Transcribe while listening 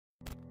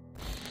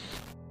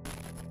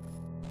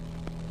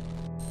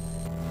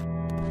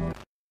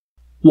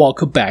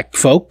Welcome back,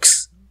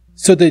 folks.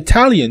 So the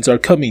Italians are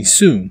coming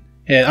soon,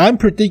 and I'm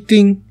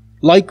predicting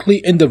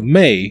likely end of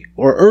May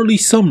or early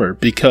summer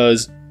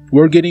because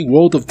we're getting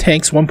World of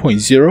Tanks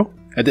 1.0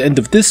 at the end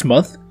of this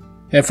month,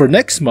 and for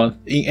next month,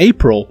 in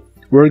April,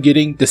 we're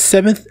getting the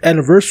 7th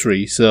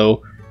anniversary,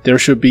 so there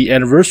should be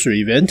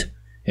anniversary event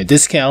and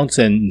discounts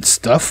and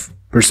stuff,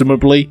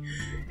 presumably,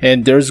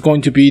 and there's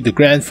going to be the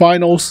grand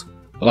finals,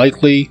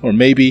 likely or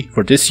maybe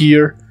for this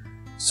year,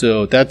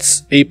 so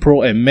that's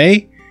April and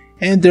May.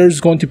 And there's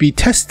going to be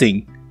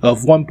testing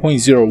of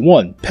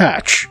 1.01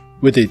 patch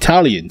with the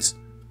Italians.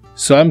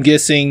 So I'm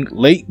guessing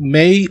late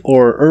May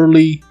or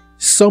early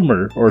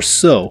summer or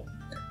so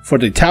for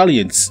the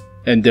Italians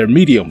and their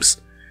mediums.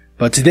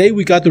 But today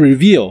we got the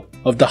reveal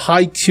of the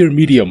high tier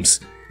mediums.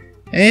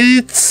 And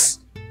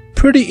it's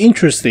pretty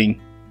interesting,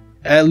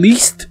 at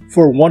least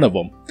for one of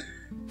them.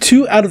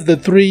 2 out of the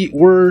 3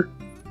 were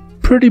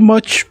pretty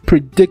much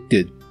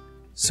predicted.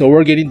 So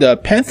we're getting the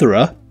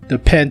Panthera, the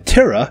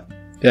Pantera,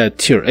 at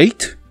tier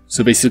 8,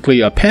 so basically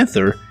a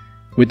Panther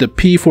with the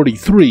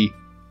P43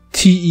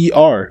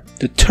 TER,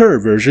 the TER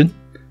version,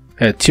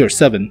 at tier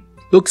 7.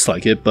 Looks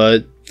like it,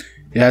 but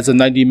it has a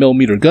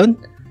 90mm gun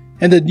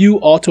and the new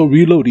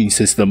auto-reloading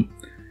system.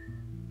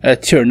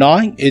 At tier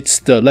 9, it's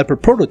the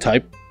Leopard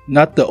prototype,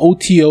 not the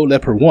OTO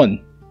Leopard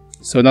 1.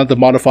 So not the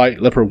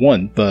modified Leopard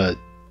 1, but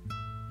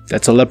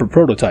that's a Leopard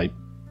prototype.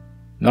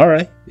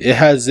 Alright, it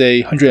has a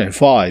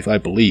 105, I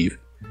believe.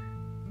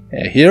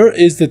 And here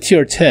is the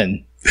tier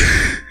 10.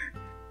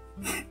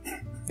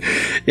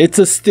 It's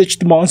a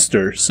stitched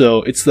monster,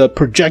 so it's the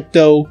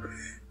Projecto,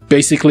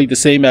 basically the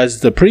same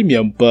as the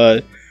premium,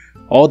 but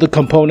all the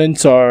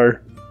components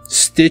are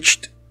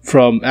stitched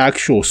from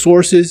actual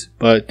sources,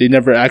 but they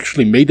never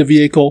actually made the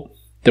vehicle.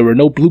 There were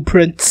no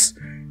blueprints,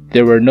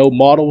 there were no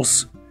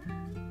models.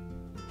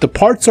 The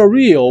parts are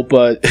real,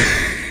 but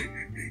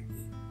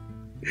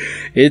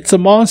it's a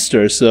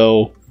monster,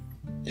 so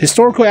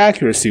historical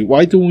accuracy,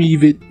 why don't we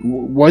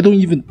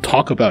even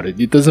talk about it?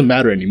 It doesn't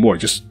matter anymore,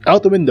 just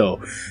out the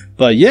window.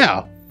 But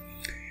yeah,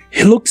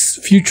 it looks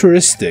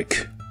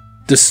futuristic.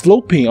 The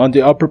sloping on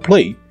the upper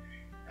plate,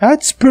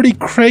 that's pretty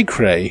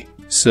cray-cray.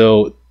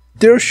 So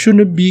there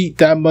shouldn't be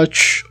that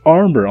much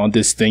armor on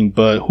this thing,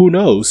 but who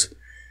knows?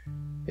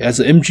 It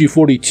has an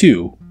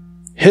MG42,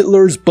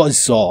 Hitler's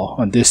buzzsaw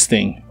on this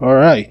thing.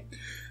 Alright,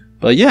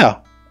 but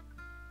yeah.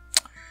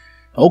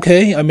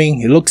 Okay, I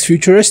mean, it looks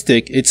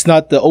futuristic. It's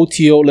not the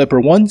OTO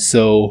Leopard 1,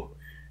 so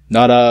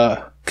not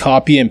a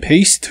copy and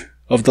paste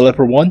of the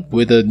Leopard 1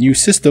 with a new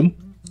system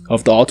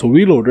of the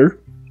AutoReloader,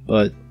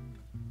 but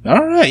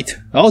alright,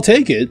 I'll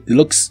take it. It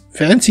looks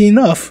fancy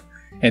enough,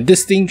 and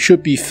this thing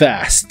should be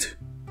fast,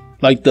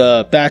 like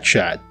the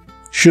Batchat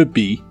should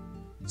be.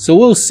 So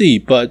we'll see,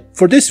 but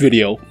for this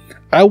video,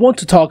 I want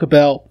to talk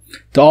about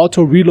the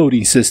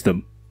auto-reloading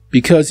system,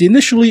 because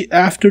initially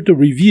after the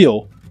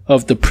reveal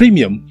of the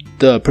premium,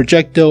 the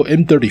Projecto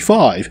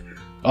M35,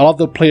 a lot of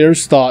the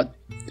players thought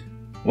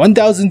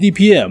 1000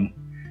 DPM,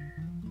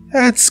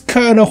 that's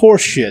kinda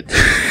horseshit.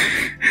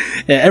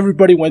 And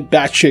everybody went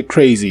batshit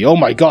crazy. Oh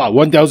my god,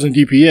 1000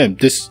 DPM,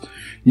 this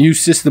new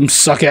system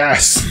suck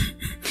ass.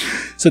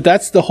 So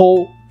that's the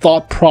whole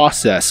thought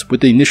process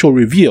with the initial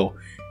reveal,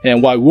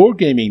 and why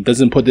Wargaming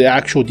doesn't put the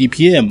actual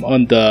DPM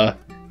on the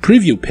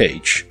preview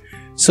page.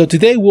 So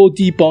today we'll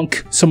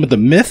debunk some of the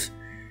myth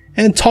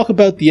and talk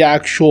about the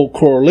actual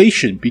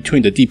correlation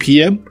between the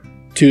DPM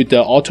to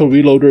the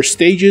auto-reloader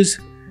stages.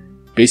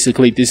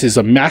 Basically, this is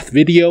a math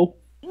video.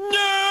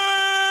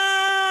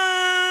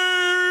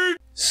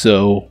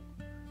 So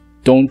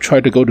don't try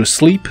to go to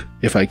sleep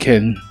if I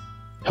can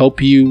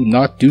help you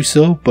not do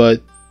so,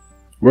 but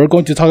we're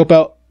going to talk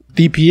about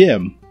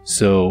DPM,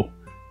 so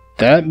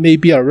that may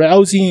be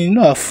arousing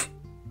enough,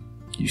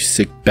 you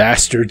sick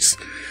bastards.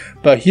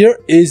 But here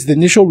is the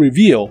initial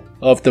reveal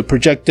of the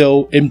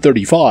Projecto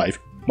M35,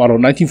 model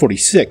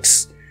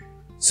 1946.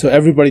 So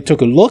everybody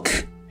took a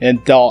look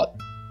and thought,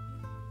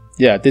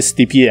 yeah, this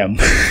DPM,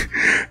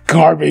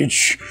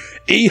 garbage,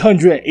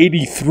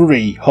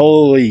 883,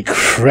 holy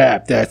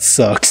crap, that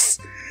sucks.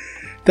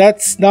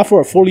 That's not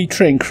for a fully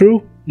trained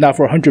crew, not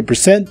for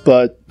 100%,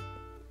 but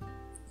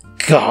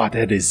god,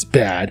 that is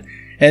bad.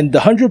 And the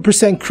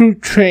 100% crew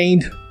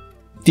trained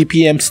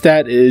DPM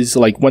stat is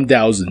like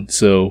 1000,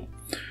 so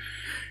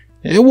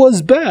it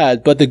was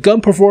bad, but the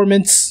gun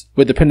performance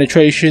with the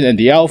penetration and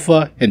the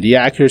alpha and the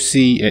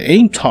accuracy and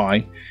aim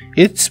time,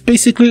 it's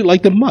basically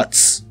like the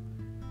mutts.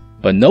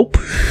 But nope,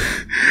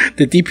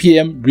 the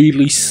DPM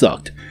really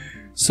sucked.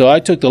 So I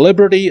took the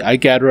liberty, I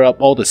gathered up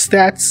all the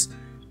stats,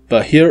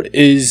 but here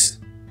is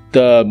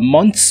the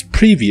months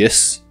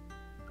previous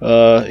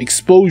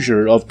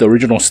exposure of the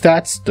original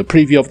stats, the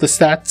preview of the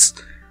stats.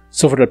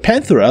 So for the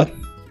Panthera,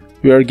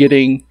 we are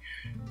getting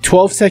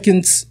 12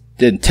 seconds,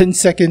 then 10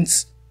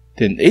 seconds,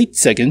 then 8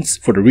 seconds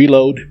for the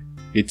reload.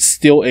 It's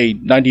still a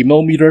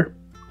 90mm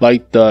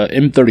like the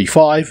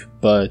M35,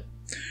 but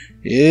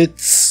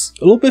it's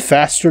a little bit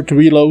faster to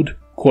reload,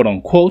 quote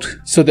unquote.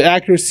 So the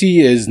accuracy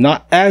is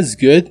not as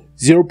good,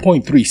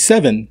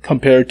 0.37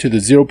 compared to the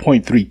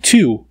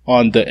 0.32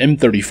 on the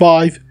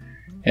M35.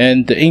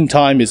 and the aim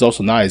time is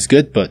also not as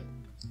good, but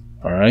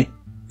alright.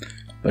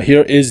 But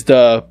here is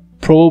the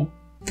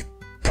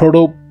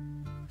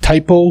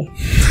prototypo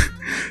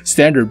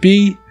standard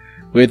B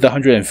with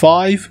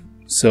 105,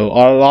 so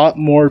a lot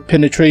more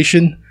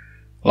penetration,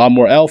 a lot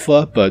more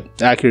alpha,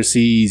 but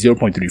accuracy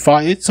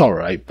 0.35. It's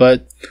alright,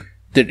 but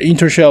the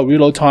intershell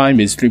reload time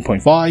is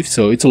 3.5,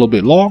 so it's a little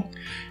bit long,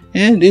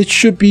 and it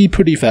should be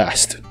pretty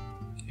fast.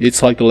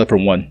 It's like the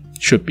Leopard 1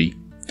 should be.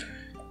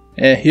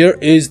 And here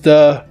is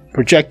the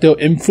projectile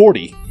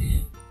M40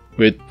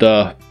 with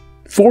the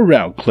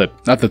 4-round clip,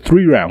 not the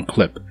 3-round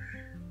clip.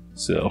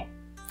 So,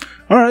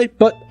 alright,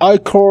 but I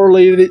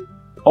correlated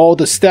all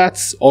the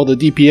stats, all the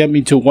DPM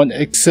into one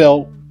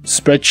Excel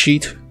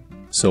spreadsheet.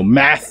 So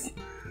math.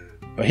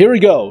 But here we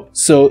go.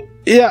 So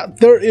yeah,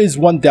 there is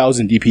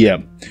 1000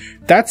 DPM.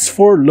 That's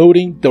for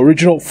loading the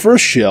original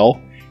first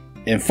shell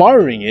and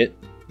firing it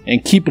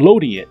and keep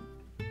loading it.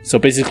 So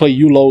basically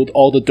you load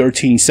all the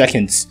 13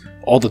 seconds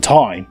all the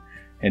time,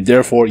 and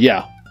therefore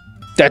yeah,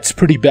 that's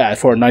pretty bad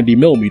for a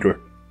 90mm.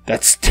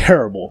 That's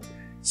terrible.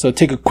 So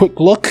take a quick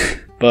look,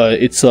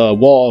 but it's a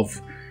wall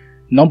of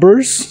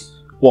numbers,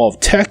 wall of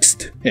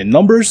text and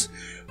numbers.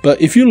 But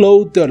if you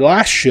load the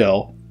last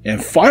shell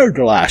and fire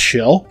the last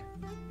shell,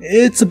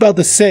 it's about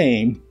the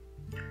same.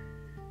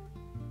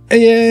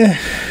 Yeah,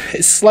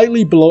 it's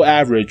slightly below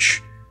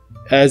average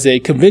as a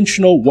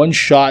conventional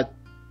one-shot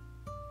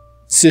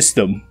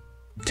system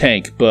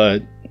tank,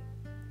 but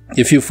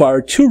if you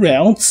fire 2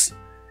 rounds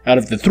out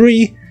of the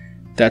 3,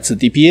 that's a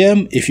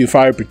DPM. If you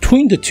fire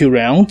between the 2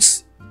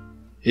 rounds,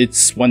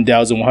 it's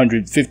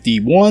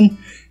 1151.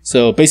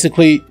 So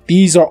basically,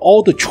 these are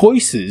all the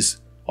choices,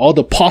 all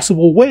the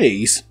possible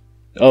ways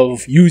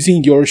of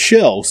using your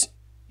shells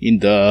in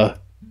the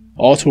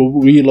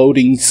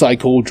auto-reloading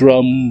cycle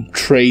drum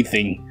tray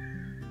thing.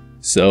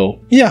 So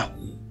yeah,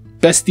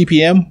 best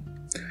DPM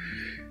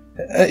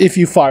if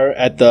you fire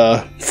at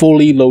the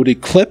fully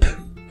loaded clip,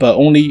 but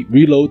only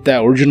reload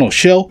that original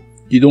shell.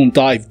 You don't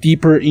dive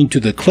deeper into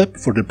the clip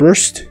for the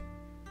burst.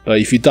 But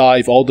if you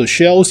dive all the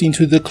shells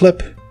into the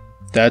clip,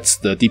 that's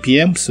the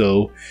DPM.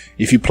 So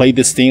if you play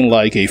this thing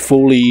like a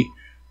fully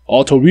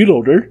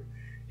auto-reloader,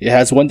 it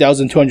has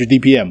 1200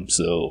 DPM.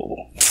 So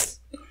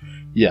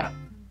yeah,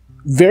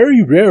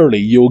 very rarely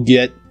you'll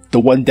get the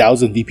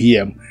 1000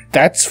 DPM.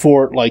 That's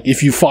for like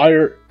if you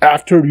fire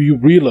after you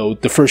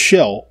reload the first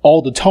shell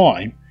all the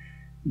time.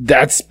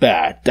 That's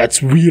bad.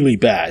 That's really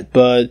bad.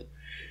 But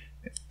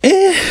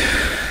I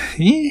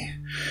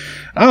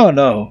don't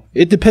know.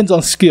 It depends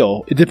on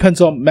skill. It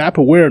depends on map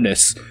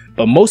awareness.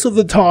 But most of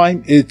the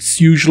time, it's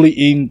usually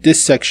in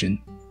this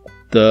section,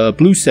 the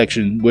blue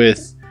section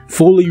with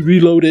fully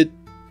reloaded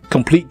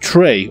complete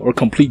tray or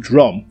complete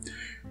drum.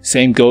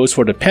 Same goes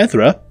for the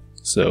Panthera.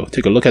 So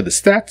take a look at the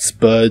stats,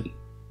 but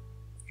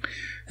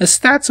the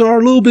stats are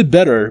a little bit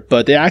better,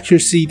 but the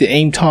accuracy, the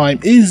aim time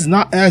is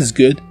not as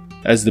good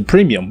as the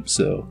premium.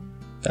 So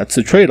that's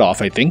a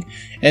trade-off, I think.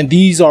 And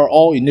these are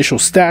all initial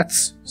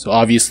stats, so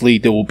obviously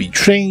they will be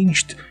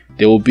changed,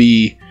 they will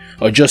be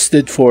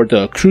adjusted for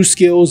the crew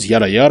skills,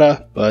 yada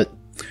yada. But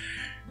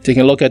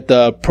taking a look at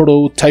the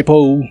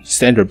prototypo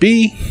standard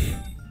B,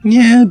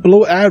 yeah,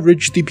 below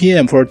average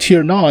DPM for a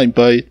tier 9,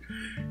 but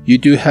you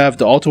do have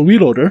the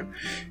auto-reloader,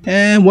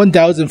 and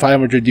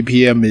 1500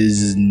 DPM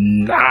is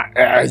not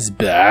as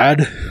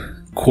bad,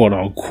 quote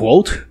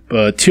unquote,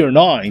 but tier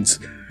 9s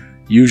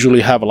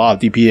usually have a lot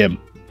of DPM,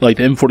 like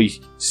the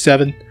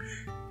M47,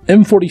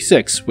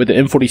 M46 with the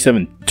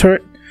M47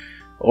 turret,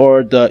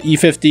 or the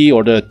E50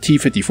 or the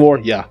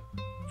T54, yeah,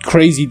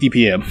 crazy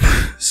DPM.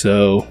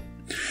 So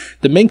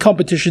the main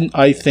competition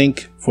I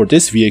think for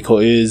this vehicle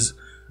is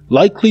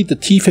likely the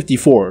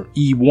T54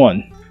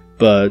 E1,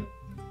 but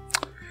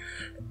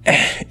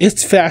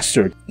it's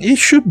faster. It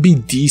should be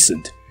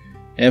decent.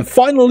 And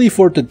finally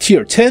for the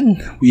tier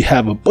 10, we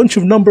have a bunch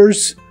of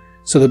numbers.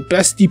 So the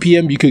best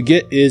DPM you could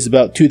get is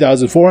about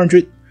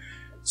 2400.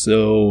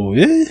 So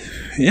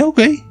yeah,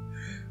 okay.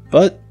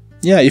 But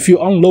yeah, if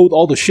you unload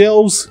all the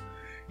shells,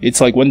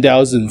 it's like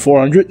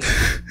 1400.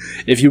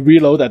 If you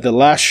reload at the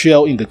last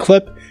shell in the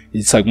clip,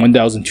 it's like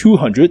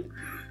 1200.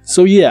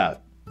 So yeah,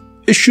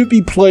 it should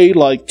be played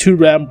like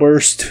 2-round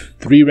burst,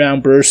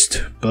 3-round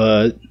burst,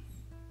 but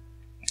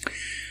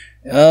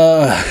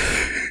I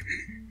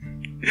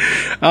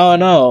don't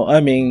know.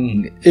 I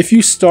mean, if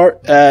you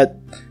start at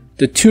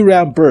the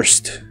 2-round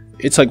burst,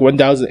 it's like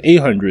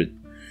 1800.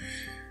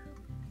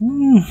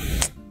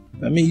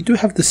 I mean, you do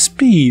have the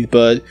speed,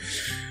 but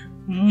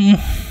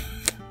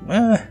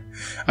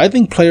I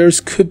think players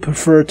could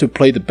prefer to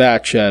play the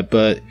batch chat,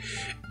 but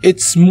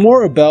it's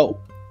more about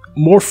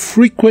more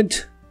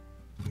frequent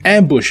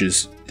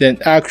ambushes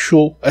than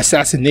actual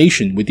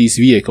assassination with these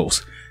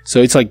vehicles.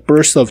 So it's like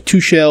burst of 2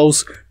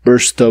 shells,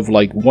 burst of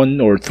like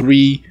 1 or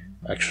 3,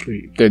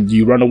 actually, then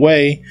you run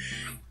away.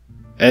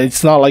 And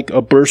it's not like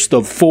a burst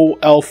of full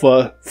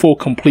alpha, full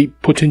complete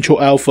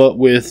potential alpha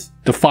with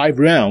the 5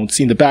 rounds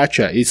in the batch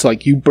chat. It's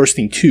like you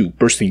bursting 2,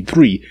 bursting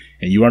 3,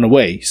 and you run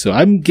away. So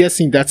I'm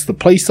guessing that's the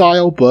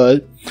playstyle,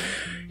 but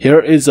here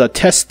is a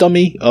test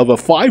dummy of a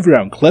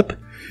 5-round clip.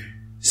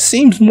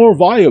 seems more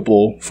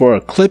viable for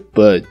a clip,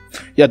 but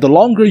yeah, the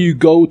longer you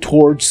go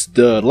towards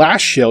the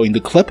last shell in the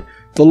clip,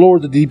 the lower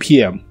the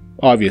DPM,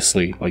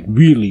 obviously, like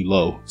really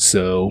low.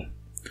 So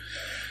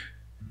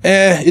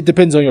it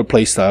depends on your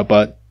playstyle,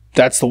 but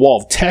that's the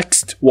wall of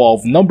text, wall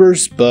of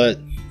numbers. But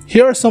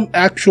here are some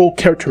actual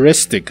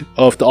characteristics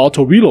of the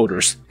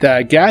AutoReloaders that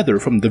I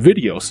gathered from the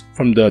videos,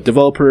 from the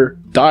developer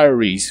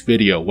diaries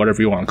video,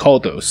 whatever you want to call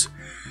those.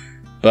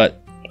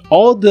 But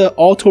all the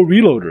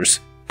AutoReloaders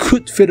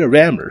could fit a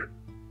rammer.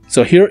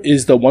 So here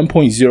is the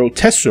 1.0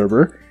 test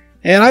server,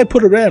 and I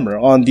put a rammer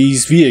on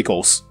these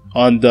vehicles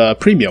on the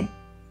premium.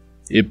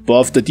 It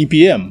buffed the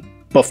DPM,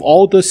 buffed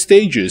all the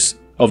stages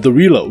of the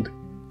reload.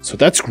 So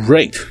that's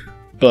great.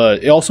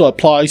 But it also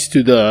applies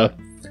to the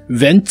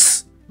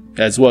vents,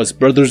 as well as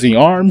brothers in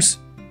arms,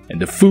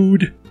 and the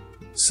food.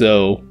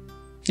 So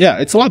yeah,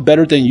 it's a lot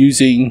better than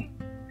using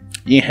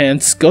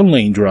enhanced gun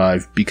lane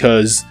drive,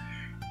 because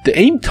the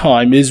aim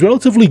time is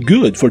relatively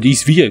good for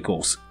these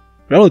vehicles.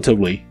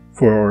 Relatively,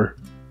 for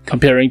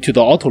comparing to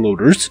the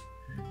autoloaders.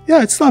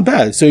 Yeah, it's not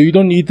bad. So you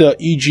don't need the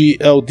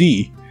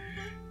EGLD.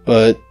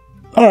 But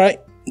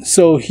alright,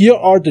 so here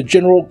are the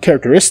general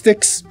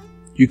characteristics.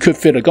 You could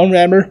fit a gun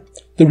rammer.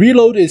 The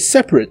reload is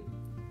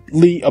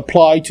separately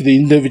applied to the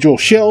individual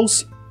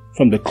shells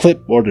from the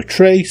clip or the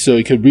tray, so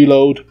you can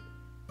reload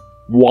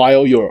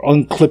while you're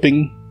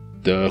unclipping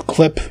the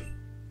clip.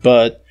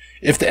 But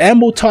if the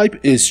ammo type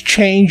is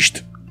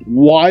changed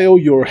while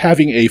you're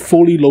having a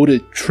fully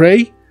loaded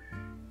tray,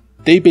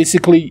 they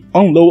basically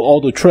unload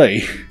all the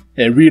tray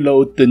and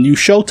reload the new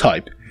shell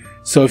type.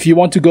 So if you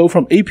want to go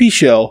from AP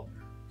shell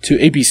to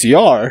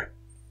APCR,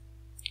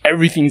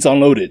 everything's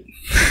unloaded.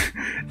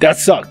 That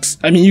sucks.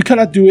 I mean, you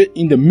cannot do it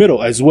in the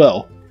middle as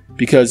well,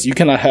 because you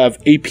cannot have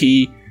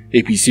AP,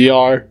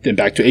 APCR, then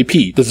back to AP.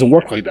 It doesn't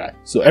work like that.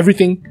 So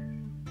everything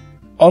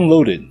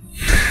unloaded.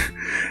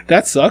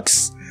 That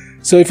sucks.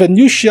 So if a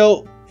new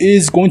shell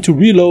is going to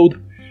reload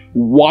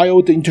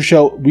while the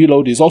intershell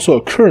reload is also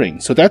occurring,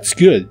 so that's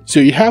good. So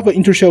you have an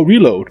intershell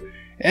reload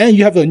and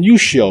you have a new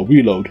shell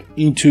reload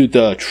into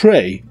the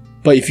tray,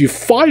 but if you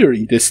fire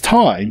in this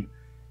time,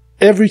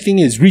 everything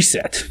is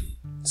reset.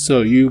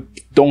 So you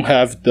don't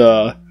have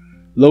the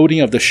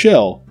loading of the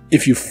shell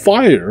if you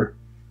fire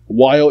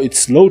while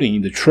it's loading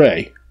in the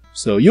tray.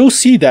 So you'll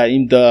see that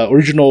in the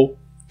original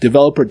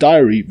developer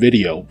diary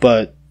video,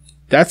 but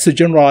that's the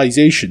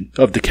generalization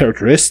of the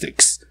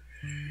characteristics.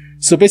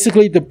 So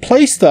basically, the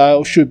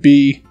playstyle should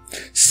be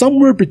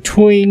somewhere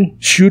between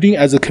shooting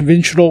as a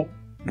conventional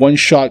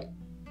one-shot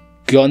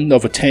gun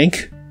of a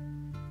tank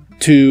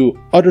to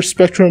other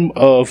spectrum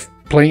of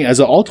playing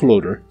as an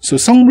autoloader. So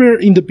somewhere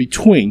in the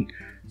between,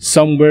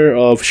 somewhere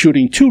of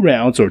shooting 2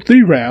 rounds or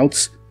 3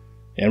 rounds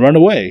and run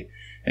away,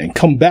 and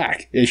come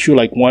back and shoot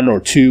like 1 or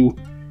 2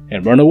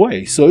 and run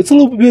away. So it's a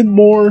little bit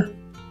more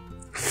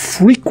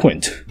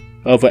frequent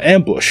of an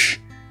ambush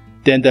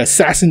than the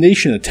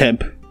assassination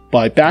attempt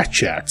by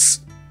backchats.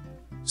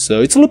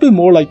 So it's a little bit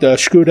more like the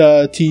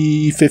Skoda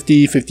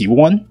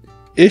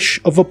T5051-ish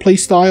of a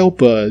playstyle,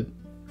 but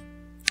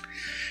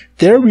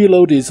their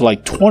reload is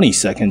like 20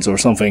 seconds or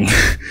something.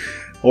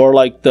 Or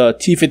like the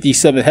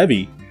T57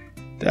 Heavy,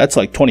 that's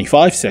like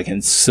 25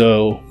 seconds.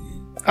 So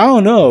I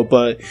don't know,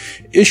 but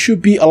it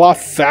should be a lot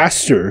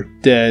faster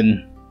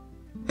than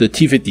the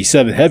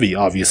T57 Heavy,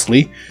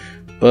 obviously.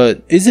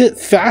 But is it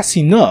fast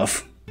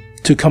enough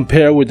to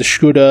compare with the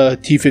Skoda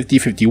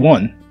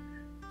T5051?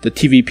 The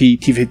TVP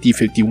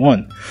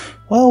T5051.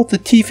 Well, the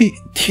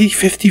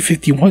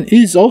T5051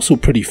 is also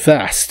pretty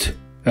fast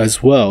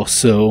as well,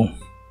 so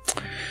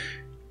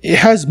it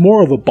has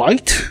more of a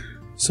bite.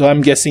 So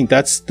I'm guessing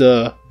that's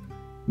the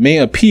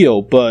main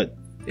appeal, but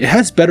it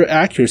has better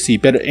accuracy,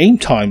 better aim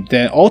time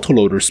than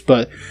autoloaders.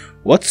 But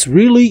what's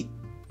really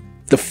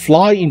the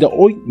fly in the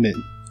ointment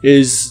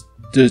is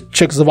the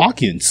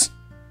Czechoslovakians.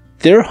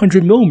 Their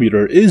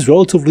 100mm is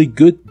relatively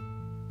good,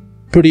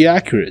 pretty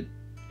accurate,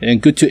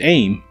 and good to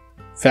aim.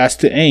 Fast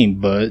to aim,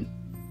 but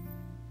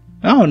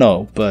I don't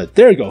know. But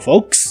there you go,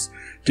 folks.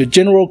 The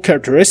general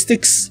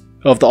characteristics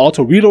of the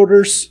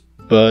AutoReloaders,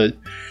 but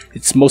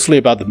it's mostly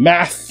about the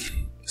math.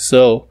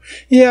 So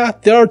yeah,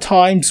 there are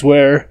times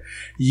where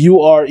you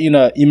are in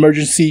an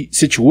emergency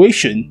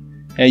situation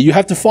and you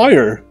have to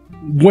fire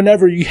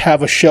whenever you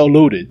have a shell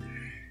loaded,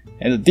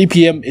 and the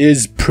DPM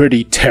is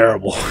pretty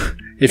terrible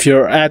if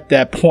you're at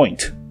that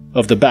point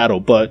of the battle.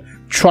 But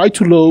try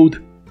to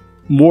load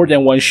more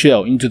than 1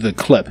 shell into the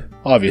clip,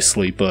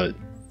 obviously. But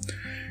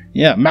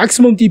yeah,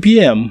 maximum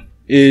DPM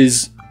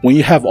is when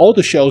you have all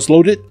the shells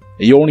loaded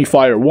and you only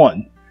fire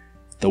 1.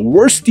 The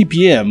worst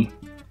DPM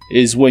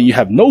is when you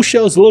have no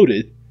shells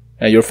loaded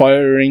and you're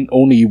firing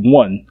only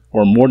 1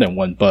 or more than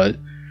 1. But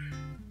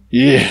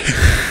yeah,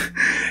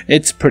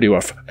 it's pretty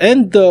rough.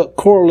 And the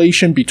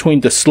correlation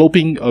between the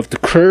sloping of the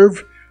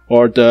curve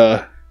or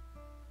the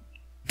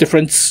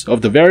difference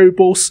of the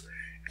variables,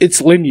 it's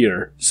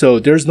linear. So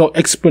there's no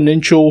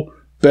exponential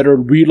better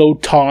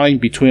reload time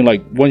between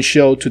like 1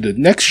 shell to the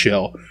next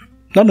shell.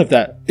 None of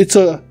that. It's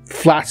a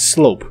flat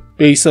slope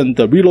based on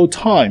the reload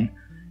time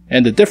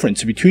and the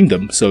difference between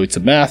them. So it's a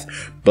math,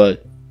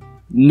 but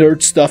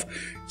nerd stuff.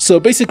 So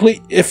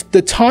basically, if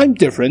the time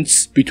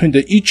difference between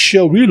each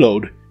shell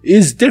reload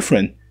is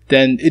different,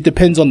 then it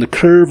depends on the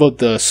curve of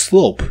the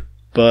slope.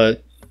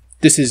 But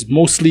this is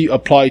mostly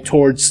applied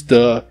towards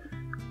the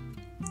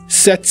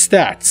set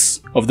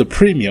stats of the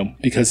premium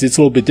because it's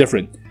a little bit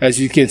different. As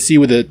you can see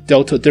with the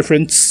delta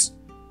difference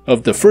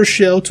of the first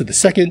shell to the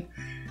second,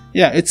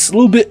 yeah, it's a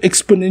little bit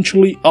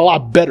exponentially a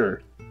lot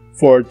better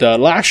for the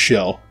last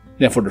shell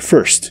than for the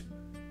first.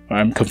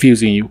 I'm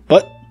confusing you,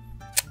 but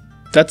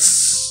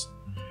that's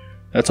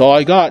all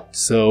I got.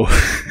 So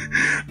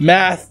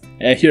math,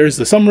 and here's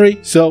the summary.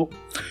 So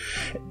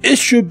it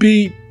should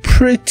be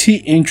pretty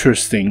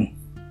interesting.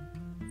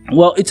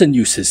 Well, it's a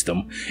new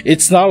system.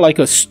 It's not like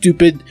a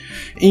stupid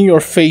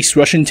in-your-face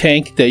Russian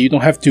tank that you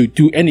don't have to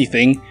do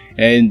anything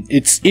and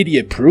it's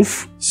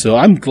idiot-proof. So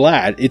I'm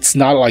glad it's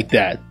not like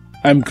that.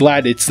 I'm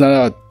glad it's not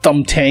a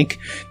dumb tank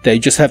that you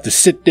just have to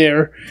sit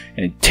there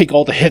and take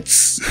all the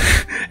hits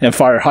and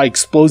fire high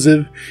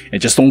explosive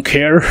and just don't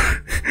care.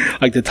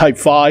 Like the Type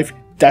 5,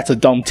 that's a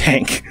dumb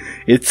tank.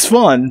 It's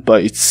fun,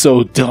 but it's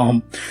so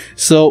dumb.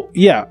 So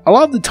yeah, a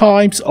lot of the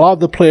times, a lot of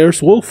the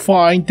players will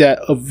find that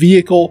a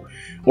vehicle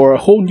or a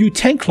whole new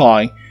tank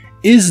line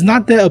is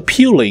not that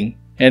appealing,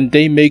 and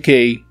they make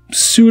a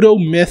pseudo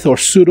myth or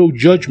pseudo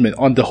judgment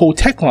on the whole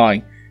tech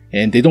line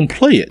and they don't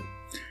play it.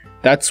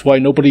 That's why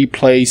nobody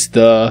plays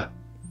the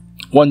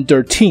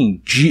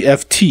 113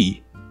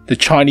 GFT, the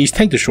Chinese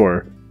tank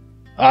destroyer.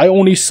 I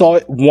only saw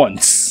it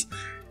once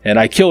and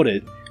I killed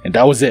it, and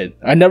that was it.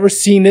 I never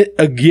seen it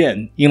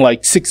again in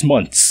like 6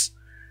 months.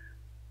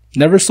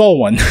 Never saw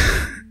one.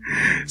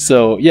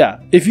 So yeah,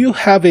 if you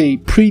have a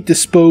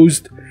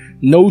predisposed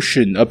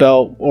notion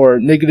about or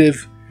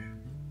negative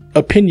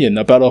opinion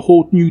about a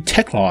whole new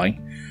tech line,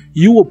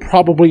 you will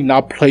probably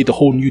not play the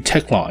whole new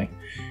tech line.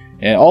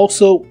 And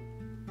also,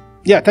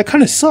 yeah, that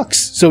kind of sucks.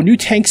 So new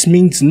tanks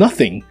means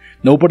nothing.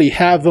 Nobody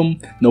have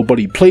them,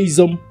 nobody plays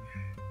them.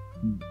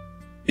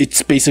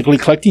 It's basically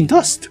collecting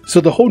dust. So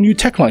the whole new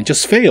tech line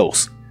just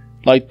fails.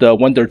 Like the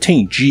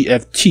 113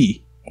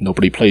 GFT,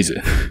 nobody plays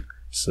it.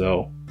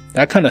 So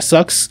that kind of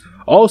sucks.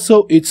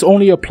 Also, it's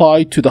only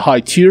applied to the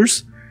high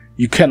tiers.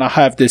 You cannot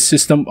have this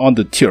system on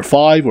the tier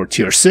 5 or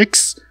tier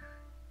 6.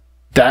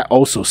 That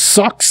also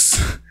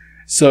sucks.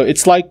 So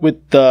it's like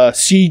with the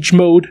siege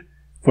mode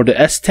for the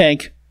S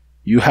tank,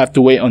 you have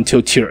to wait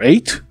until tier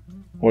 8,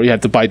 or you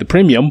have to buy the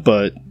premium,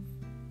 but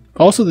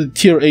also the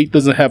tier 8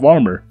 doesn't have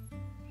armor.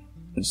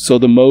 So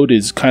the mode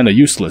is kind of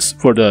useless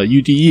for the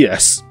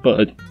UDES,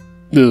 but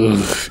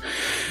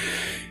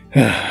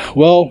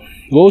well,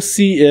 we'll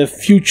see if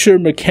future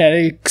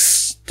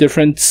mechanics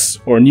difference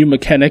or new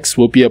mechanics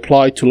will be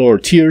applied to lower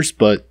tiers,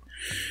 but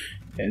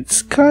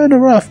it's kind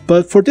of rough.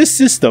 But for this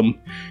system,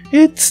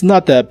 it's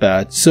not that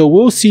bad. So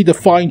we'll see the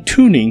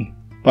fine-tuning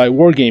by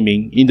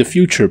Wargaming in the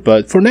future,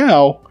 but for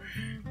now,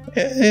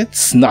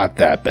 it's not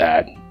that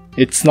bad.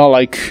 It's not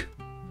like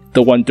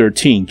the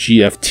 113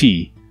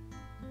 GFT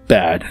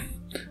bad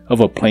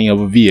of a plane of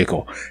a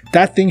vehicle.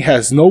 That thing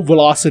has no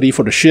velocity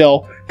for the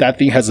shell, that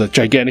thing has a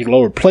gigantic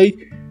lower plate,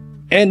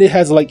 and it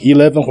has like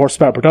 11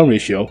 horsepower per ton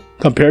ratio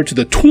compared to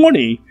the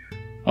 20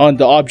 on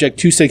the Object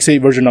 268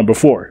 version number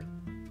 4.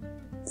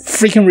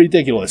 Freaking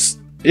ridiculous.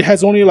 It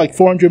has only like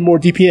 400 more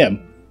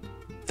DPM.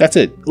 That's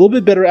it. A little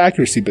bit better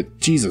accuracy, but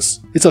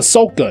Jesus. It's an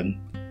assault gun.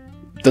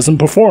 Doesn't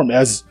perform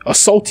as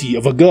assaulty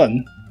of a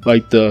gun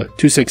like the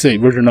 268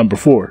 version number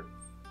 4.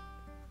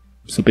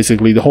 So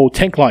basically the whole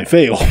tank line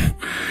failed.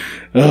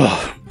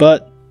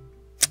 But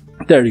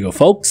there you go,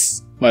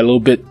 folks. My little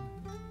bit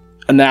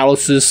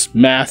analysis,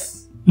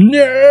 math,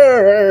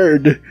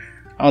 nerd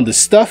on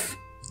this stuff.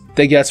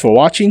 Thank you guys for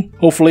watching.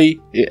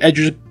 Hopefully it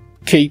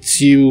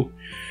educates you,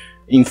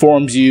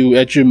 informs you,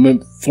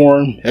 edumate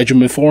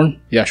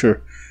form. Yeah,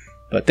 sure.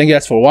 But thank you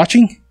guys for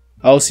watching.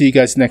 I'll see you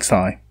guys next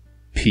time.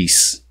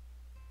 Peace.